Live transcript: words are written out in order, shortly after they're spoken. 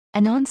A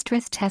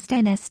Nonstress test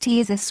 (NST)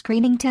 is a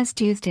screening test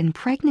used in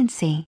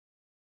pregnancy.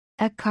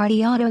 A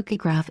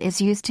cardiotocograph is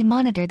used to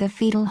monitor the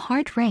fetal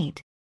heart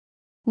rate.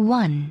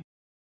 1.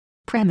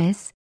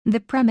 Premise.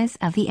 The premise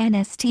of the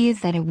NST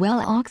is that a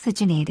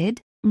well-oxygenated,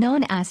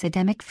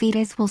 non-acidemic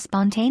fetus will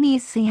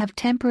spontaneously have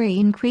temporary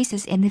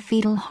increases in the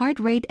fetal heart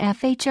rate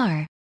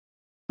 (FHR).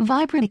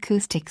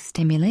 Vibroacoustic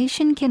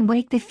stimulation can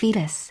wake the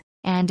fetus,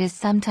 and is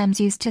sometimes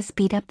used to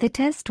speed up the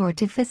test or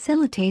to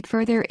facilitate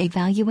further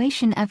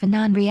evaluation of a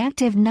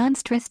non-reactive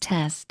non-stress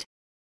test.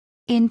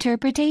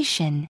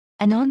 Interpretation.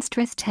 A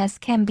non-stress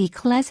test can be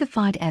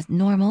classified as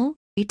normal,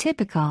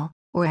 atypical,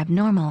 or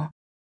abnormal.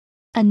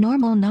 A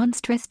normal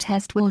non-stress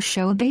test will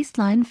show a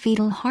baseline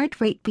fetal heart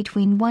rate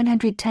between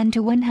 110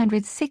 to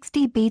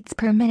 160 beats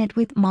per minute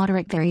with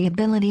moderate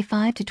variability,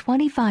 5 to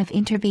 25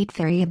 interbeat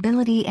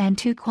variability, and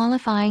 2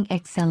 qualifying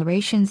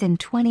accelerations in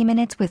 20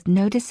 minutes with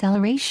no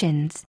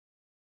decelerations.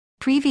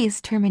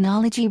 Previous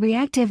terminology: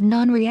 reactive,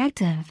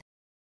 non-reactive.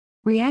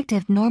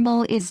 Reactive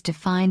normal is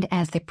defined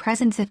as the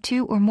presence of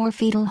 2 or more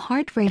fetal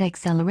heart rate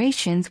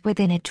accelerations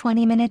within a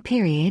 20-minute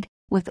period,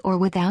 with or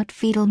without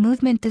fetal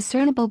movement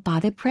discernible by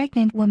the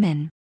pregnant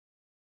woman.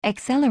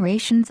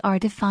 Accelerations are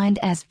defined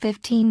as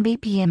 15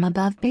 bpm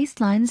above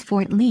baselines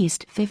for at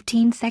least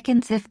 15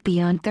 seconds if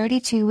beyond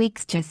 32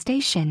 weeks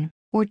gestation,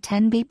 or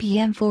 10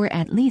 bpm for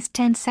at least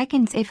 10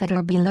 seconds if at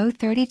or below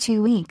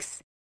 32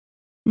 weeks.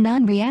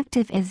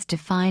 Non-reactive is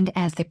defined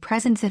as the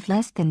presence of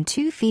less than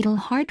 2 fetal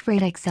heart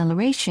rate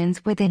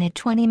accelerations within a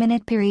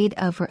 20-minute period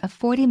over a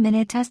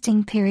 40-minute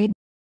testing period